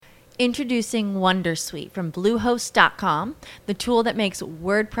Introducing Wondersuite from Bluehost.com, the tool that makes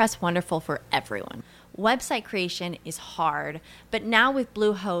WordPress wonderful for everyone. Website creation is hard, but now with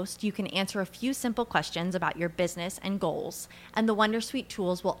Bluehost, you can answer a few simple questions about your business and goals, and the Wondersuite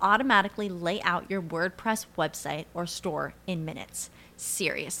tools will automatically lay out your WordPress website or store in minutes.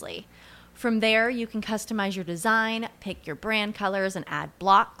 Seriously. From there, you can customize your design, pick your brand colors, and add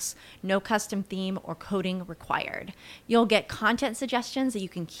blocks. No custom theme or coding required. You'll get content suggestions that you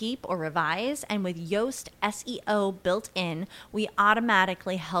can keep or revise, and with Yoast SEO built in, we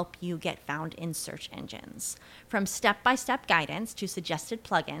automatically help you get found in search engines. From step-by-step guidance to suggested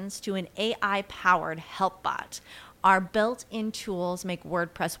plugins to an AI-powered help bot, our built-in tools make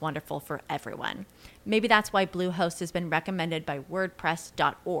WordPress wonderful for everyone. Maybe that's why Bluehost has been recommended by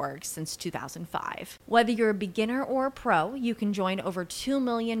WordPress.org since 2005. Whether you're a beginner or a pro, you can join over 2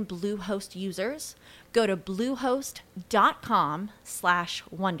 million Bluehost users. Go to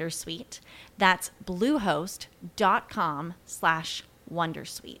bluehost.com/wondersuite. That's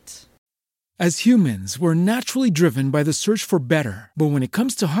bluehost.com/wondersuite. As humans, we're naturally driven by the search for better. But when it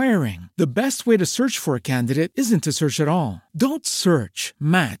comes to hiring, the best way to search for a candidate isn't to search at all. Don't search,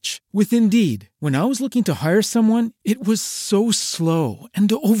 match with Indeed. When I was looking to hire someone, it was so slow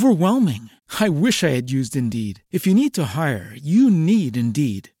and overwhelming. I wish I had used Indeed. If you need to hire, you need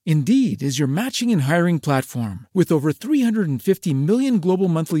Indeed. Indeed is your matching and hiring platform with over 350 million global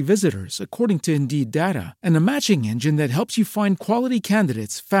monthly visitors, according to Indeed data, and a matching engine that helps you find quality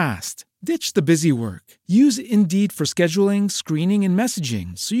candidates fast. Ditch the busy work. Use Indeed for scheduling, screening, and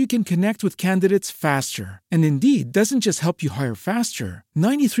messaging so you can connect with candidates faster. And Indeed doesn't just help you hire faster.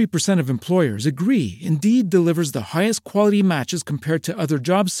 93% of employers agree Indeed delivers the highest quality matches compared to other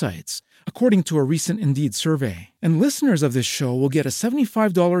job sites, according to a recent Indeed survey. And listeners of this show will get a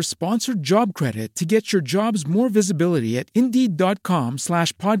 $75 sponsored job credit to get your jobs more visibility at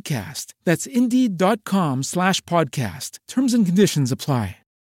Indeed.com/podcast. That's Indeed.com/podcast. Terms and conditions apply.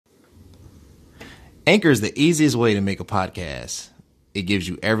 Anchor is the easiest way to make a podcast. It gives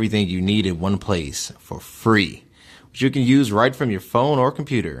you everything you need in one place for free, which you can use right from your phone or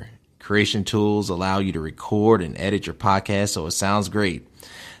computer. Creation tools allow you to record and edit your podcast so it sounds great.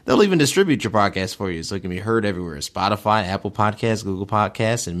 They'll even distribute your podcast for you so it can be heard everywhere: Spotify, Apple Podcasts, Google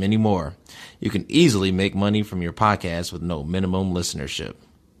Podcasts, and many more. You can easily make money from your podcast with no minimum listenership.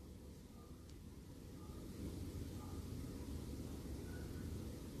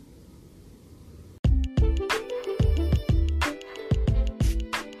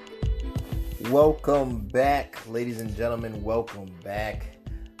 Welcome back, ladies and gentlemen. Welcome back.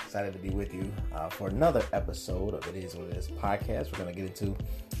 Excited to be with you for another episode of It Is What It Is podcast. We're going to get into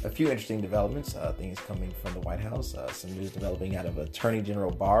a few interesting developments, things coming from the White House, some news developing out of Attorney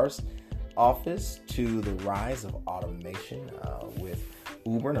General Barr's office, to the rise of automation with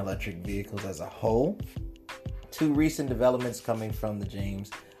Uber and electric vehicles as a whole, to recent developments coming from the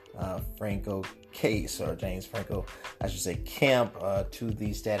James Franco case, or James Franco, I should say, camp, to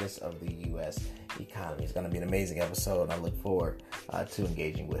the status of the U.S. economy. It's going to be an amazing episode, and I look forward to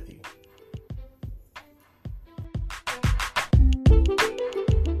engaging with you.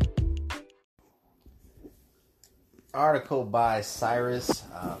 Article by Cyrus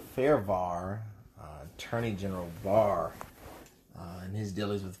Fairbairn, Attorney General Barr, in his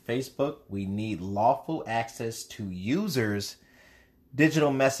dealings with Facebook. We need lawful access to users'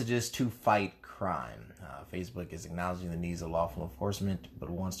 digital messages to fight crime. Facebook is acknowledging the needs of lawful enforcement, but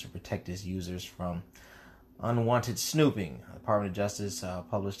wants to protect its users from unwanted snooping. The Department of Justice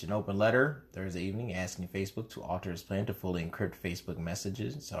published an open letter Thursday evening asking Facebook to alter its plan to fully encrypt Facebook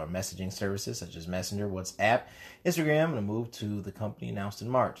messages or messaging services such as Messenger, WhatsApp, Instagram, and a move to the company announced in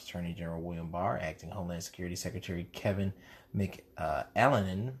March. Attorney General William Barr, Acting Homeland Security Secretary Kevin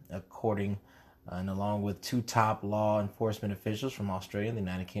McAleenan, along with two top law enforcement officials from Australia and the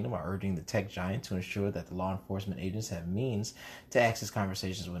United Kingdom, are urging the tech giant to ensure that the law enforcement agents have means to access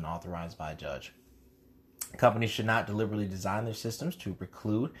conversations when authorized by a judge. Companies should not deliberately design their systems to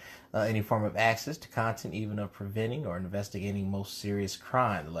preclude any form of access to content, even of preventing or investigating most serious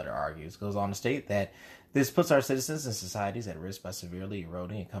crime, the letter argues. It goes on to state that this puts our citizens and societies at risk by severely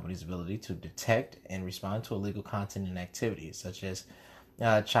eroding a company's ability to detect and respond to illegal content and activities, such as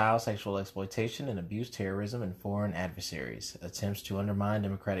child sexual exploitation and abuse, terrorism, and foreign adversaries, attempts to undermine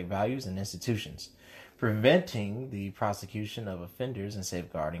democratic values and institutions, preventing the prosecution of offenders and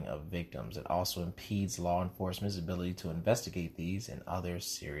safeguarding of victims. It also impedes law enforcement's ability to investigate these and other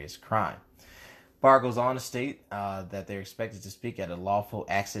serious crime. Barr goes on to state that they're expected to speak at a Lawful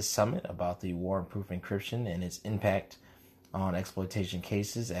Access Summit about the war-proof encryption and its impact on exploitation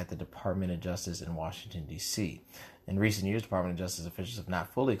cases at the Department of Justice in Washington, D.C. In recent years, Department of Justice officials have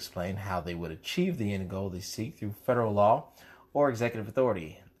not fully explained how they would achieve the end goal they seek through federal law or executive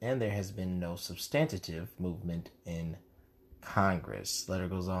authority, and there has been no substantive movement in Congress. The letter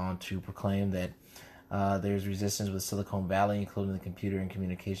goes on to proclaim that there's resistance with Silicon Valley, including the Computer and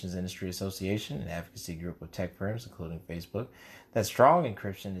Communications Industry Association, an advocacy group of tech firms, including Facebook, that strong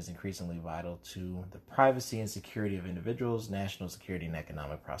encryption is increasingly vital to the privacy and security of individuals, national security, and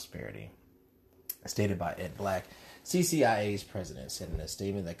economic prosperity. Stated by Ed Black, CCIA's president, said in a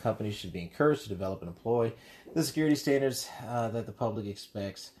statement that companies should be encouraged to develop and employ the security standards that the public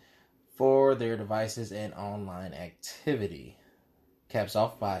expects for their devices and online activity. Caps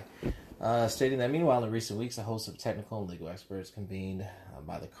off by stating that meanwhile, in recent weeks, a host of technical and legal experts convened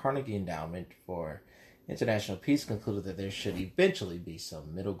by the Carnegie Endowment for International Peace concluded that there should eventually be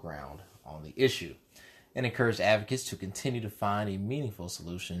some middle ground on the issue and encouraged advocates to continue to find a meaningful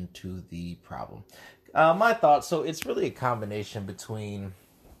solution to the problem. My thoughts, so it's really a combination between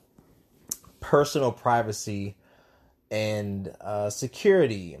personal privacy and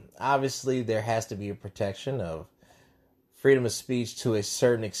security. Obviously, there has to be a protection of freedom of speech to a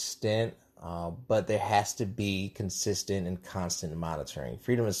certain extent, but there has to be consistent and constant monitoring.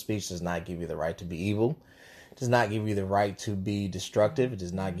 Freedom of speech does not give you the right to be evil. It does not give you the right to be destructive. It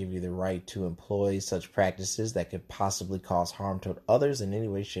does not give you the right to employ such practices that could possibly cause harm to others in any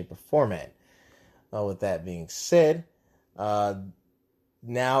way, shape, or format. With that being said,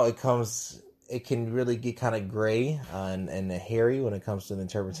 now it can really get kind of gray and hairy when it comes to the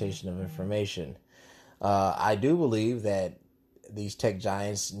interpretation of information. I do believe that these tech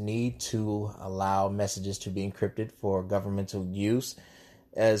giants need to allow messages to be encrypted for governmental use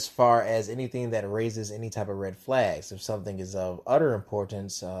as far as anything that raises any type of red flags. If something is of utter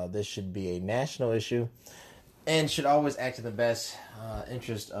importance, this should be a national issue and should always act in the best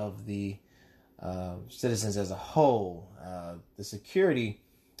interest of the citizens as a whole, the security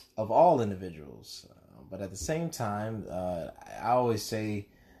of all individuals. But at the same time, I always say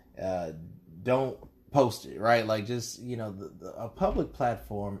don't post it, right? Like, just, a public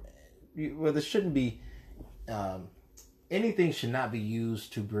platform where there shouldn't be anything should not be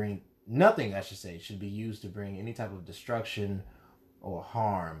used to bring nothing, I should say, should be used to bring any type of destruction or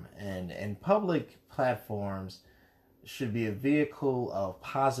harm. And public platforms should be a vehicle of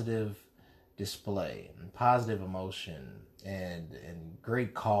positive display and positive emotion and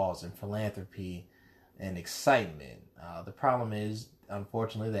great cause and philanthropy and excitement. The problem is,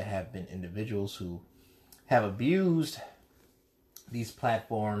 unfortunately, there have been individuals who have abused these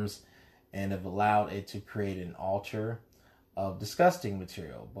platforms and have allowed it to create an altar of disgusting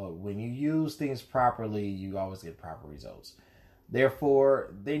material. But when you use things properly, you always get proper results.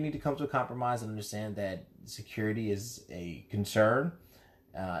 Therefore, they need to come to a compromise and understand that security is a concern.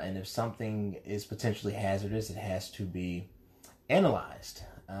 And if something is potentially hazardous, it has to be analyzed.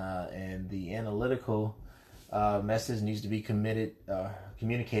 And the analytical message needs to be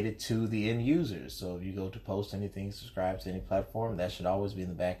communicated to the end users. So if you go to post anything, subscribe to any platform, that should always be in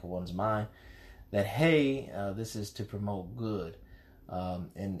the back of one's mind that, hey, this is to promote good.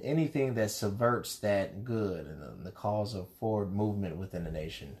 And anything that subverts that good and the cause of forward movement within the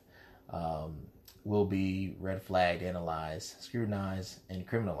nation will be red flagged, analyzed, scrutinized, and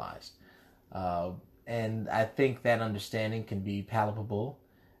criminalized. And I think that understanding can be palpable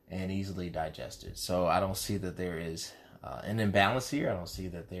and easily digested. So I don't see that there is an imbalance here. I don't see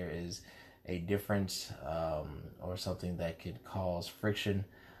that there is a difference or something that could cause friction.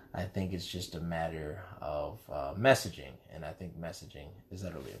 I think it's just a matter of messaging, and I think messaging is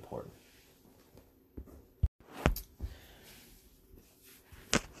utterly important.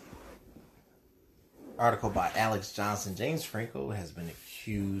 Article by Alex Johnson. James Franco has been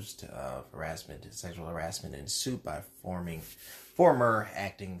accused of sexual harassment in suit by former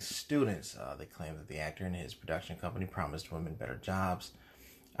acting students. They claim that the actor and his production company promised women better jobs,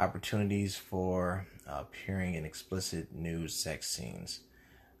 opportunities for appearing in explicit nude sex scenes.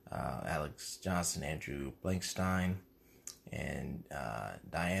 Alex Johnson, Andrew Blankstein, and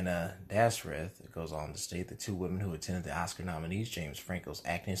Diana Dasreth goes on to state that two women who attended the Oscar nominees James Franco's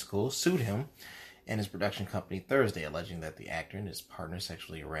acting school sued him and his production company Thursday, alleging that the actor and his partner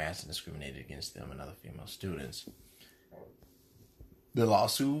sexually harassed and discriminated against them and other female students. The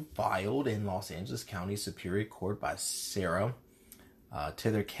lawsuit, filed in Los Angeles County Superior Court by Sarah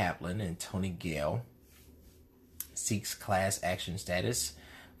Tither Kaplan and Tony Gale, seeks class action status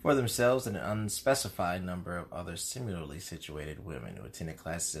for themselves and an unspecified number of other similarly situated women who attended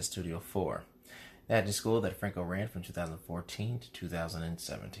classes at Studio 4, the acting school that Franco ran from 2014 to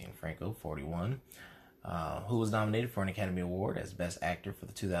 2017. Franco, 41, who was nominated for an Academy Award as Best Actor for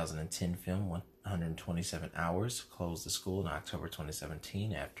the 2010 film 127 Hours, closed the school in October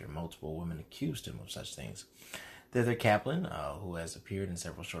 2017 after multiple women accused him of such things. Thither Kaplan, who has appeared in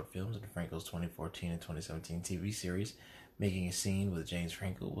several short films in Frankel's 2014 and 2017 TV series, Making a Scene with James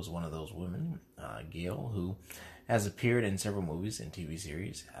Frankel, was one of those women. Gail, who has appeared in several movies and TV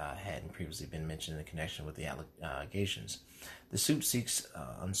series, hadn't previously been mentioned in connection with the allegations. The suit seeks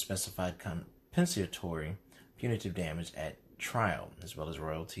unspecified compensatory punitive damage at trial, as well as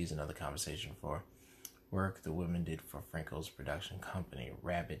royalties and other compensation for work the women did for Frankel's production company,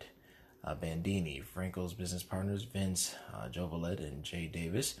 Rabbit Bandini. Frankel's business partners, Vince Jovalet and Jay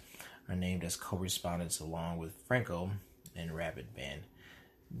Davis, are named as co-respondents along with Frankel and Rabbit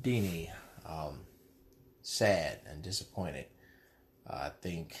Bandini. Sad and disappointed. I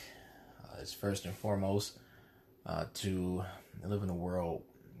think it's first and foremost to live in a world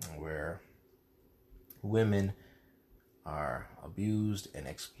where women are abused and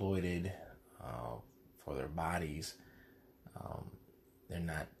exploited for their bodies. They're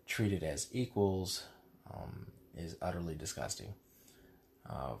not treated as equals is utterly disgusting.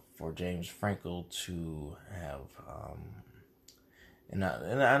 For James Frankel to have, and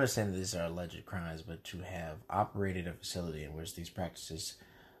I understand that these are alleged crimes, but to have operated a facility in which these practices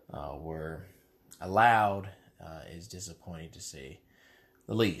were allowed is disappointing to say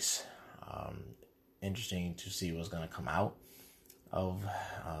the least. Interesting to see what's going to come out of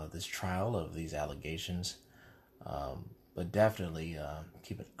this trial, of these allegations. But definitely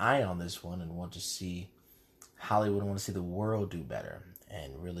keep an eye on this one and want to see Hollywood and want to see the world do better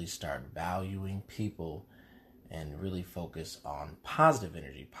and really start valuing people and really focus on positive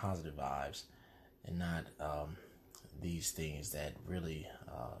energy, positive vibes, and not these things that really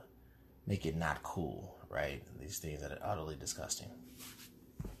make it not cool, right? These things that are utterly disgusting.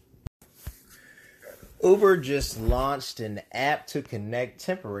 Uber just launched an app to connect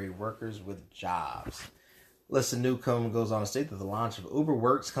temporary workers with jobs. Leslie Newcomb goes on to state that the launch of Uber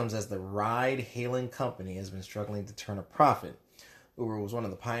Works comes as the ride-hailing company has been struggling to turn a profit. Uber was one of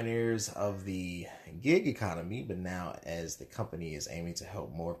the pioneers of the gig economy, but now as the company is aiming to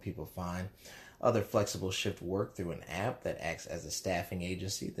help more people find other flexible shift work through an app that acts as a staffing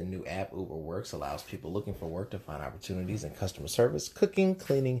agency, the new app Uber Works allows people looking for work to find opportunities in customer service, cooking,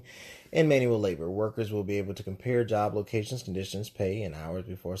 cleaning, and manual labor. Workers will be able to compare job locations, conditions, pay, and hours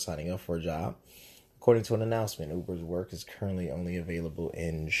before signing up for a job. According to an announcement, Uber's work is currently only available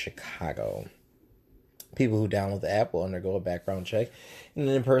in Chicago. People who download the app will undergo a background check and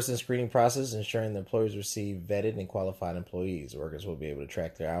an in-person screening process, ensuring the employers receive vetted and qualified employees. Workers will be able to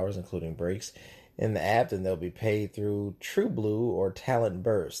track their hours, including breaks, in the app, and they'll be paid through TrueBlue or Talent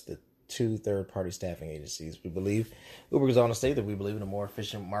Burst, the two third-party staffing agencies. Uber goes on to state that we believe in a more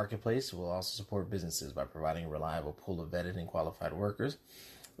efficient marketplace. We'll also support businesses by providing a reliable pool of vetted and qualified workers.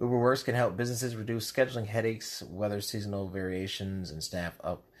 UberWorks can help businesses reduce scheduling headaches, weather seasonal variations, and staff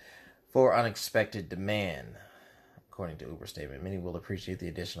up for unexpected demand. According to Uber's statement, many will appreciate the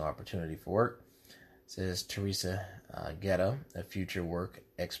additional opportunity for work, says Teresa Guetta, a future work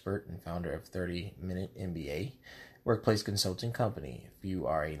expert and founder of 30-Minute MBA, workplace consulting company. If you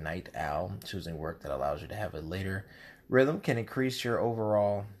are a night owl, choosing work that allows you to have a later rhythm can increase your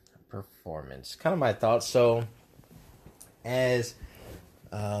overall performance. Kind of my thoughts. So, as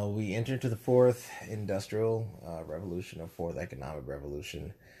we enter into the fourth industrial revolution or fourth economic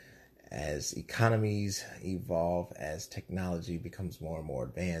revolution, as economies evolve, as technology becomes more and more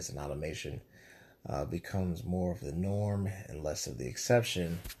advanced and automation becomes more of the norm and less of the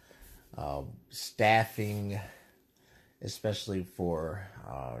exception, staffing, especially for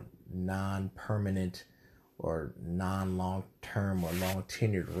non-permanent or non-long-term or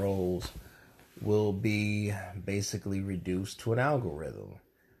long-tenured roles, will be basically reduced to an algorithm.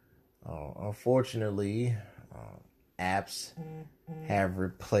 Unfortunately, apps have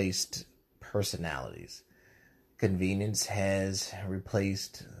replaced personalities. Convenience has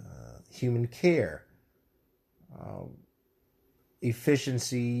replaced human care.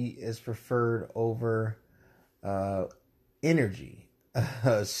 Efficiency is preferred over energy.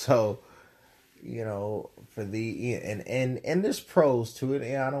 So, for and there's pros to it.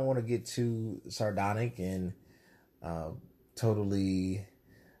 And I don't want to get too sardonic and totally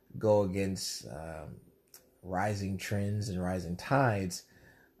go against rising trends and rising tides.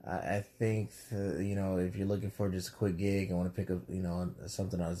 I think if you're looking for just a quick gig and want to pick up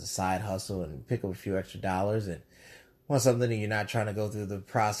something as a side hustle and pick up a few extra dollars and want something that you're not trying to go through the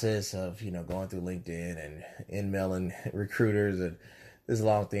process of going through LinkedIn and emailing recruiters and this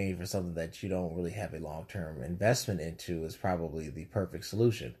long thing for something that you don't really have a long-term investment into, is probably the perfect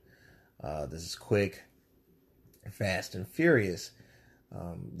solution. This is quick. Fast and Furious.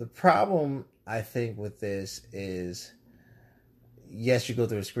 The problem, I think, with this is, yes, you go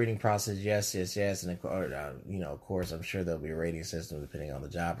through a screening process. Yes, and of course, I'm sure there'll be a rating system depending on the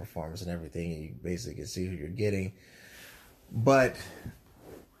job performance and everything, and you basically can see who you're getting. But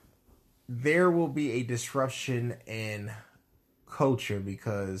there will be a disruption in culture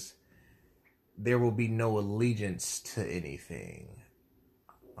because there will be no allegiance to anything.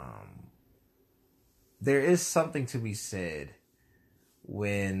 There is something to be said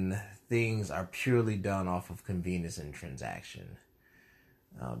when things are purely done off of convenience and transaction.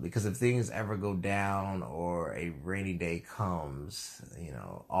 Because if things ever go down or a rainy day comes,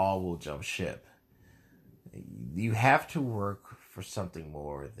 all will jump ship. You have to work for something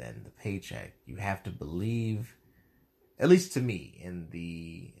more than the paycheck. You have to believe, at least to me, in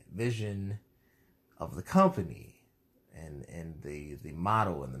the vision of the company and the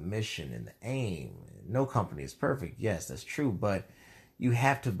motto and the mission and the aim. No company is perfect. Yes, that's true. But you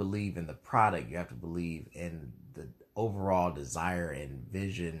have to believe in the product. You have to believe in the overall desire and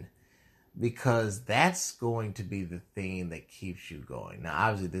vision, because that's going to be the thing that keeps you going. Now,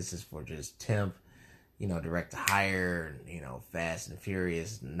 obviously, this is for just temp, direct to hire, Fast and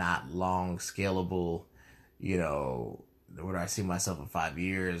Furious, not long, scalable, where I see myself in 5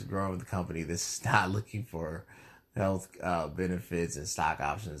 years growing the company. This is not looking for health benefits and stock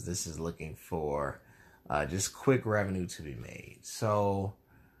options. This is looking for just quick revenue to be made. So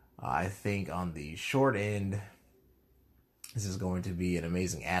I think on the short end, this is going to be an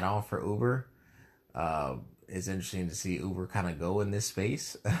amazing add-on for Uber. It's interesting to see Uber kind of go in this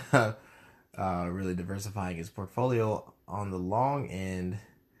space, really diversifying its portfolio. On the long end,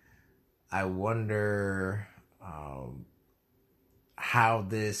 I wonder how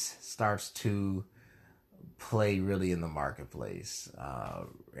this starts to play really in the marketplace,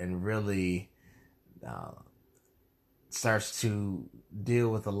 and really starts to deal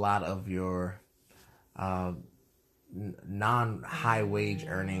with a lot of your non-high wage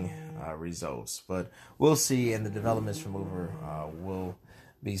earning results. But we'll see, and the developments from Uber will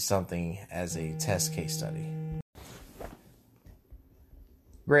be something as a test case study.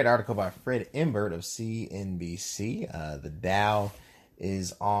 Great article by Fred Imbert of CNBC. The Dow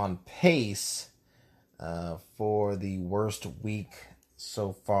is on pace for the worst week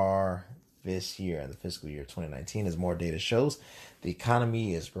so far this year, the fiscal year 2019, as more data shows. The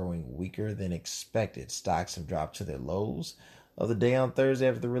economy is growing weaker than expected. Stocks have dropped to their lows of the day on Thursday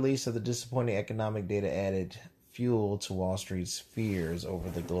after the release of the disappointing economic data added fuel to Wall Street's fears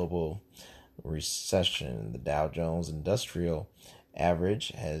over the global recession. The Dow Jones Industrial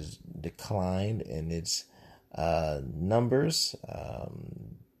Average has declined in its numbers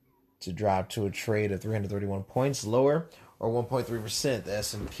to drop to a trade of 331 points lower, or 1.3%. The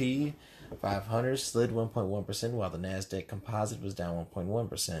S&P 500 slid 1.1%, while the NASDAQ Composite was down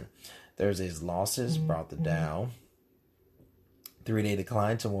 1.1%. Thursday's losses brought the Dow 3-day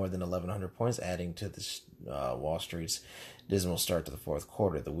decline to more than 1,100 points, adding to the Wall Street's dismal start to the fourth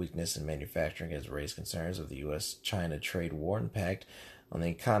quarter. The weakness in manufacturing has raised concerns of the U.S.-China trade war impact on the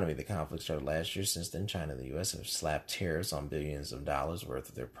economy. The conflict started last year. Since then, China and the U.S. have slapped tariffs on billions of dollars worth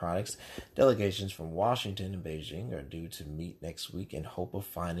of their products. Delegations from Washington and Beijing are due to meet next week in hope of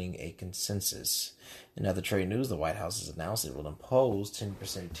finding a consensus. In other trade news, the White House has announced it will impose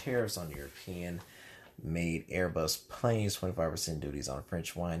 10% tariffs on European-made Airbus planes, 25% duties on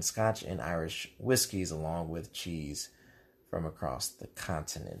French wine, Scotch, and Irish whiskeys, along with cheese from across the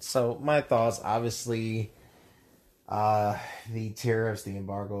continent. So my thoughts, obviously, the tariffs, the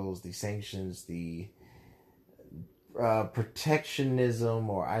embargoes, the sanctions, the protectionism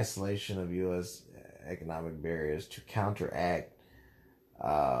or isolation of U.S. economic barriers to counteract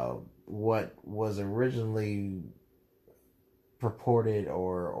what was originally purported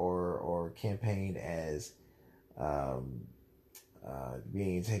or campaigned as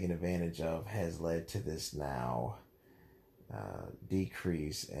being taken advantage of, has led to this now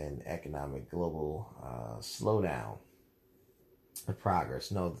decrease in economic global slowdown of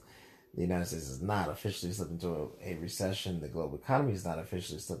progress. No, the United States has not officially slipped into a recession. The global economy has not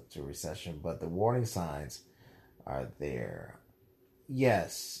officially slipped into a recession, but the warning signs are there.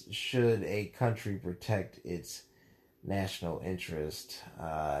 Yes, should a country protect its national interest?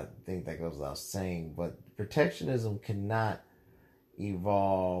 I think that goes without saying, but protectionism cannot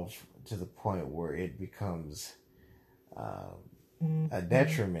evolve to the point where it becomes a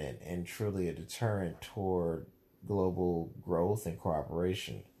detriment and truly a deterrent toward global growth and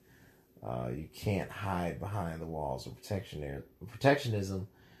cooperation. You can't hide behind the walls of protectionism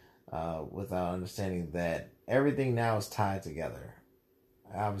without understanding that everything now is tied together.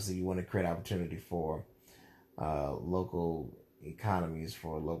 Obviously, you want to create opportunity for local economies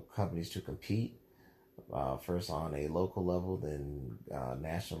for local companies to compete. First on a local level, then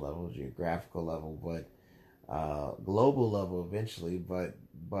national level, geographical level, but global level eventually. But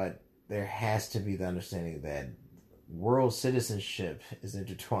there has to be the understanding that world citizenship is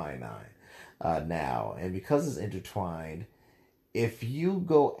intertwined now, and because it's intertwined, if you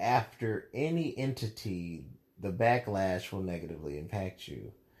go after any entity, the backlash will negatively impact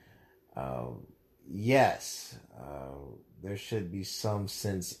you. Yes, there should be some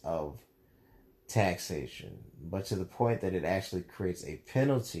sense of taxation, but to the point that it actually creates a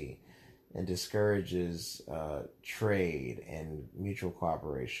penalty and discourages trade and mutual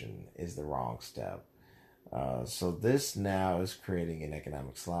cooperation is the wrong step. So this now is creating an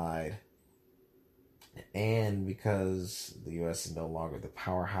economic slide. And because the U.S. is no longer the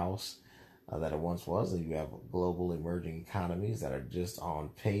powerhouse that it once was, and you have global emerging economies that are just on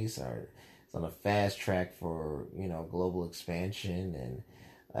pace, or it's on a fast track for global expansion and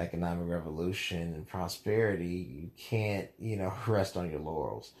economic revolution and prosperity, you can't rest on your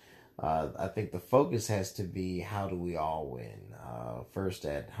laurels. I think the focus has to be, how do we all win? First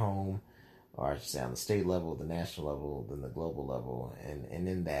at home, or I should say on the state level, the national level, then the global level, and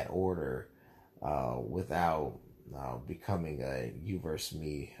in that order, without becoming a you versus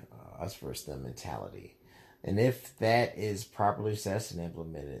me, us versus them mentality. And if that is properly assessed and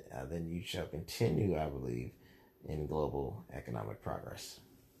implemented, then you shall continue, I believe, in global economic progress.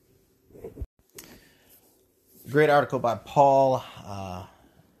 Great article by Paul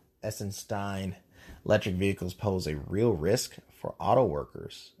Essenstein. Electric vehicles pose a real risk for auto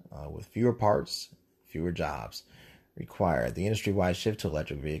workers with fewer parts, fewer jobs required. The industry-wide shift to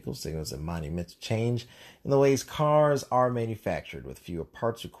electric vehicles signals a monumental change in the ways cars are manufactured, with fewer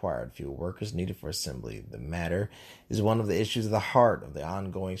parts required, fewer workers needed for assembly. The matter is one of the issues at the heart of the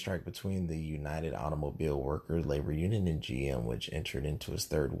ongoing strike between the United Automobile Workers Labor Union and GM, which entered into its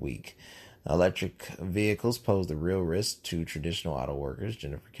third week. Electric vehicles pose the real risk to traditional auto workers.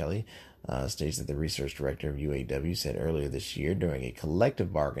 Jennifer Kelly states that the research director of UAW said earlier this year during a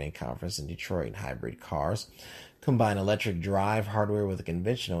collective bargaining conference in Detroit, hybrid cars combine electric drive hardware with a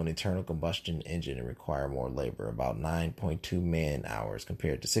conventional and internal combustion engine and require more labor, about 9.2 man hours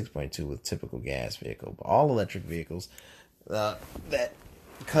compared to 6.2 with typical gas vehicle. But all electric vehicles, that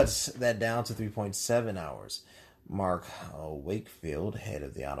cuts that down to 3.7 hours. Mark Wakefield, head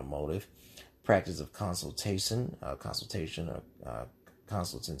of the automotive practice of consultancy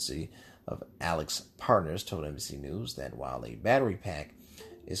of Alex Partners, told NBC News that while a battery pack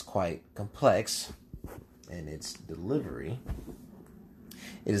is quite complex in its delivery,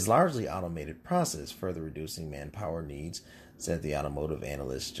 it is largely automated process, further reducing manpower needs, said the automotive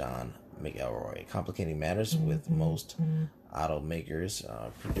analyst John McElroy. Complicating matters with most automakers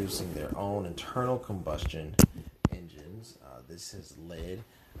producing their own internal combustion engines. This has led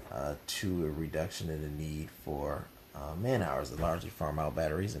to a reduction in the need for man hours that largely farm out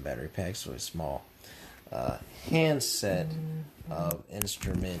batteries and battery packs to a small handset of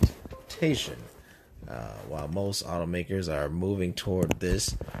instrumentation. While most automakers are moving toward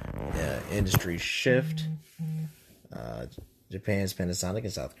this industry shift, Japan's Panasonic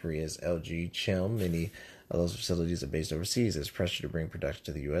and South Korea's LG Chem, many of those facilities are based overseas. There's pressure to bring production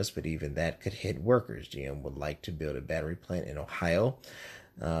to the U.S., but even that could hit workers. GM would like to build a battery plant in Ohio,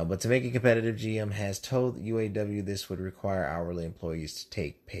 but to make it competitive, GM has told UAW this would require hourly employees to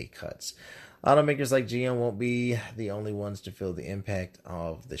take pay cuts. Automakers like GM won't be the only ones to feel the impact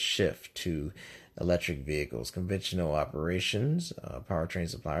of the shift to electric vehicles. Conventional operations, powertrain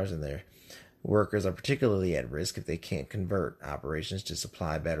suppliers, and their workers are particularly at risk if they can't convert operations to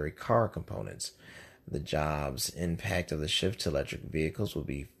supply battery car components. The jobs impact of the shift to electric vehicles will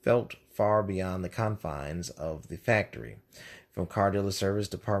be felt far beyond the confines of the factory. From car dealer service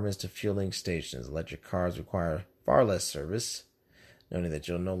departments to fueling stations, electric cars require far less service, noting that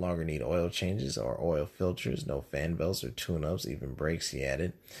you'll no longer need oil changes or oil filters, no fan belts or tune-ups, even brakes, he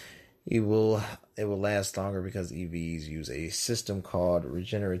added. It will last longer because EVs use a system called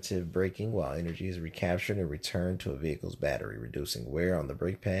regenerative braking, while energy is recaptured and returned to a vehicle's battery, reducing wear on the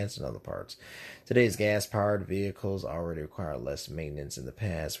brake pads and other parts. Today's gas-powered vehicles already require less maintenance in the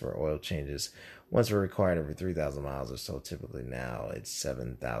past, where oil changes once were required every 3,000 miles or so. Typically now it's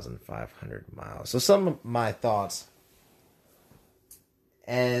 7,500 miles. So some of my thoughts: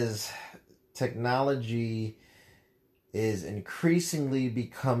 as technology is increasingly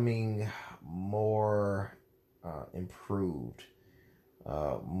becoming more improved,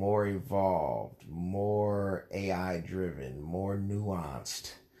 more evolved, more AI-driven, more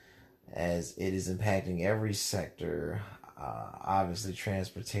nuanced, as it is impacting every sector. Obviously,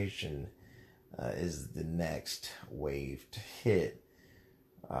 transportation is the next wave to hit.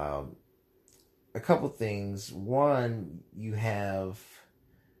 A couple things. One, you have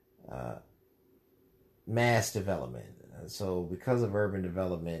mass development. So because of urban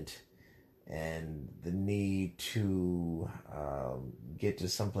development and the need to get to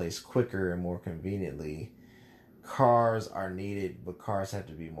someplace quicker and more conveniently, cars are needed, but cars have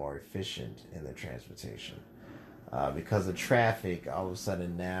to be more efficient in their transportation. Because of traffic, all of a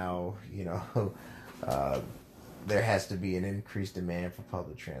sudden now, there has to be an increased demand for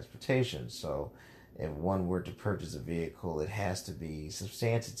public transportation. So if one were to purchase a vehicle, it has to be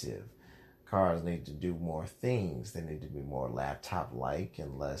substantive. Cars need to do more things. They need to be more laptop-like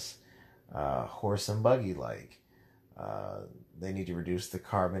and less horse and buggy-like. They need to reduce the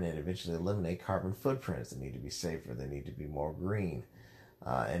carbon and eventually eliminate carbon footprints. They need to be safer. They need to be more green.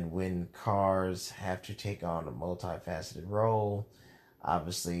 And when cars have to take on a multifaceted role,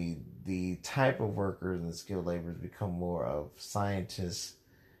 obviously the type of workers and skilled laborers become more of scientists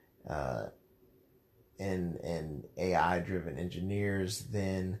and AI-driven engineers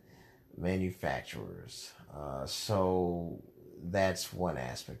than manufacturers. So that's one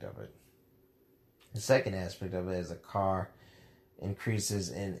aspect of it. The second aspect of it is a car increases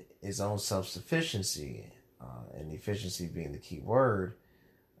in its own self-sufficiency, and efficiency being the key word.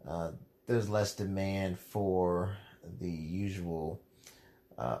 There's less demand for the usual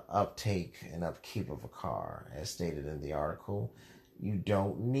uptake and upkeep of a car. As stated in the article, you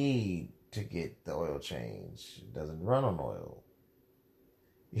don't need to get the oil change. It doesn't run on oil.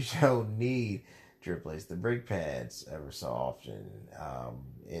 You don't need to replace the brake pads ever so often.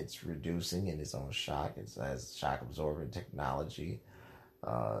 It's reducing in its own shock. It has shock absorbing technology.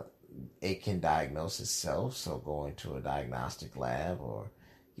 It can diagnose itself, so going to a diagnostic lab or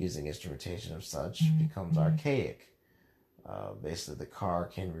using instrumentation of such becomes archaic. Basically, the car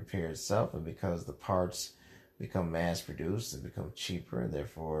can repair itself, and because the parts become mass-produced, they become cheaper and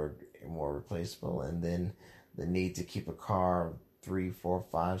therefore more replaceable. And then the need to keep a car 3, 4,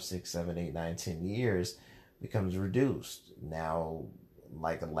 5, 6, 7, 8, 9, 10 years becomes reduced. Now,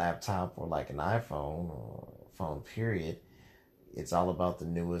 like a laptop or like an iPhone or phone period, it's all about the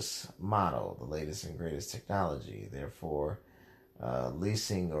newest model, the latest and greatest technology. Therefore,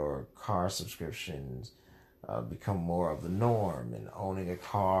 leasing or car subscriptions become more of the norm, and owning a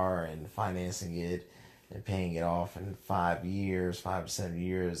car and financing it and paying it off in 5 years, 5 to 7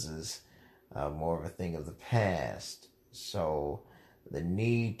 years is more of a thing of the past. So the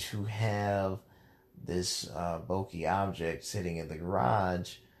need to have this bulky object sitting in the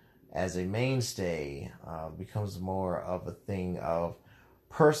garage as a mainstay becomes more of a thing of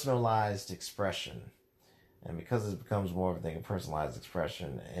personalized expression. And because it becomes more of a thing of personalized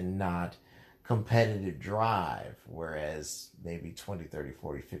expression and not competitive drive, whereas maybe 20, 30,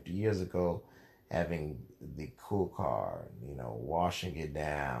 40, 50 years ago, having the cool car, washing it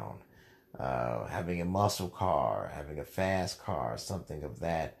down, having a muscle car, having a fast car, something of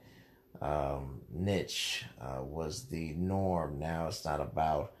that niche was the norm. Now it's not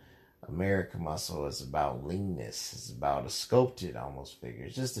about American muscle, it's about leanness, it's about a sculpted almost figure.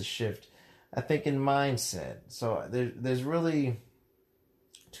 It's just a shift, I think, in mindset. So there's really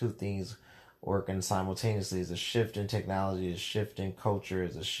two things working simultaneously. Is a shift in technology, a shift in culture,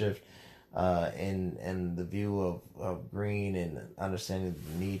 is a shift in the view of green and understanding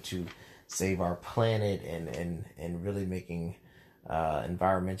the need to save our planet and really making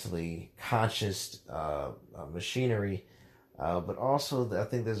environmentally conscious machinery. But also, I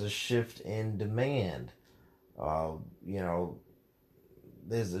think there's a shift in demand.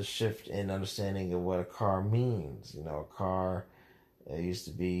 There's a shift in understanding of what a car means. A car used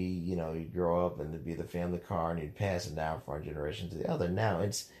to be, you'd grow up and it'd be the family car and you'd pass it down from one generation to the other. Now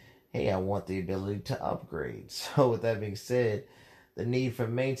it's, hey, I want the ability to upgrade. So with that being said, the need for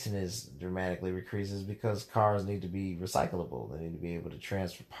maintenance dramatically decreases because cars need to be recyclable. They need to be able to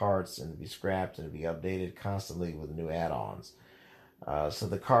transfer parts and be scrapped and be updated constantly with new add-ons. So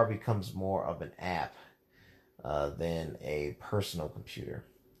the car becomes more of an app than a personal computer.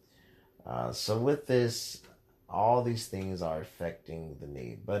 So with this, all these things are affecting the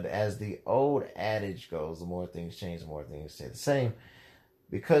need. But as the old adage goes, the more things change, the more things stay the same.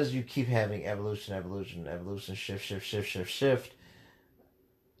 Because you keep having evolution, shift,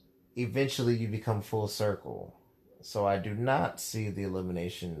 eventually you become full circle. So I do not see the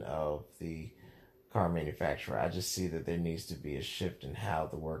elimination of the car manufacturer. I just see that there needs to be a shift in how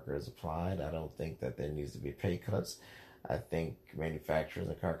the worker is applied. I don't think that there needs to be pay cuts. I think manufacturers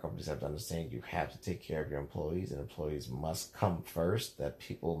and car companies have to understand you have to take care of your employees, and employees must come first, that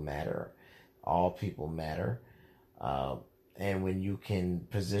people matter. All people matter. And when you can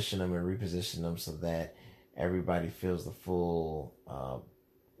position them and reposition them so that everybody feels the full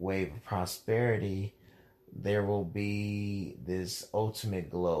wave of prosperity, there will be this ultimate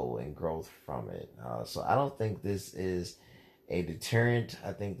glow and growth from it. So I don't think this is a deterrent.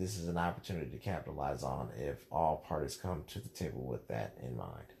 I think this is an opportunity to capitalize on if all parties come to the table with that in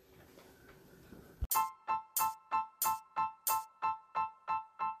mind.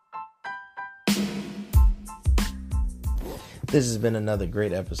 This has been another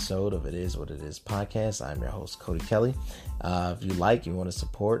great episode of It Is What It Is podcast. I'm your host, Cody Kelly. If you want to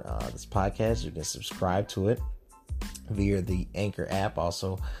support this podcast, you can subscribe to it via the Anchor app.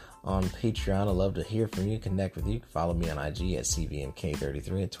 Also on Patreon. I'd love to hear from you, connect with you. You can follow me on IG at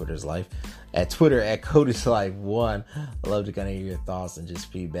CVMK33 and Twitter at Cody's Life 1. I'd love to kind of hear your thoughts and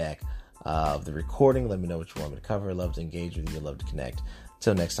just feedback of the recording. Let me know what you want me to cover. I'd love to engage with you. I'd love to connect.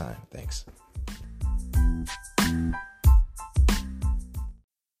 Till next time. Thanks.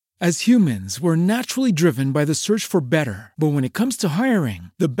 As humans, we're naturally driven by the search for better. But when it comes to hiring,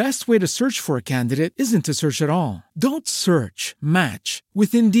 the best way to search for a candidate isn't to search at all. Don't search, match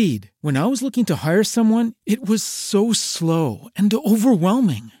with Indeed. When I was looking to hire someone, it was so slow and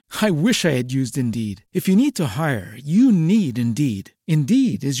overwhelming. I wish I had used Indeed. If you need to hire, you need Indeed.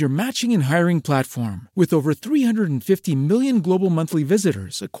 Indeed is your matching and hiring platform with over 350 million global monthly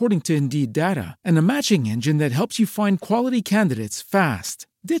visitors, according to Indeed data, and a matching engine that helps you find quality candidates fast.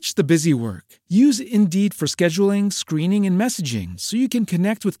 Ditch the busy work. Use Indeed for scheduling, screening, and messaging so you can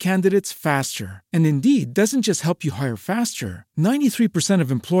connect with candidates faster. And Indeed doesn't just help you hire faster. 93%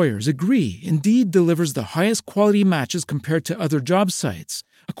 of employers agree Indeed delivers the highest quality matches compared to other job sites,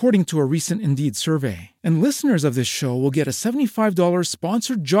 according to a recent Indeed survey. And listeners of this show will get a $75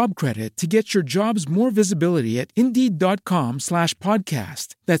 sponsored job credit to get your jobs more visibility at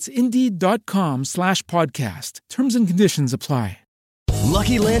Indeed.com/podcast. That's Indeed.com/podcast. Terms and conditions apply.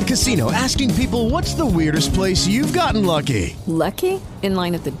 Lucky Land Casino, asking people, what's the weirdest place you've gotten lucky? Lucky? In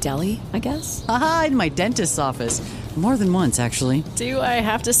line at the deli, I guess? Aha, in my dentist's office. More than once, actually. Do I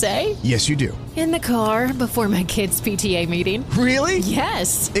have to say? Yes, you do. In the car before my kids' PTA meeting. Really?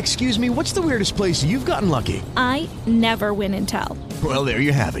 Yes. Excuse me, what's the weirdest place you've gotten lucky? I never win and tell. Well, there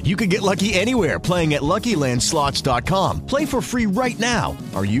you have it. You can get lucky anywhere, playing at LuckyLandSlots.com. Play for free right now.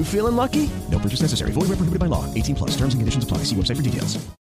 Are you feeling lucky? No purchase necessary. Void where prohibited by law. 18+. Terms and conditions apply. See website for details.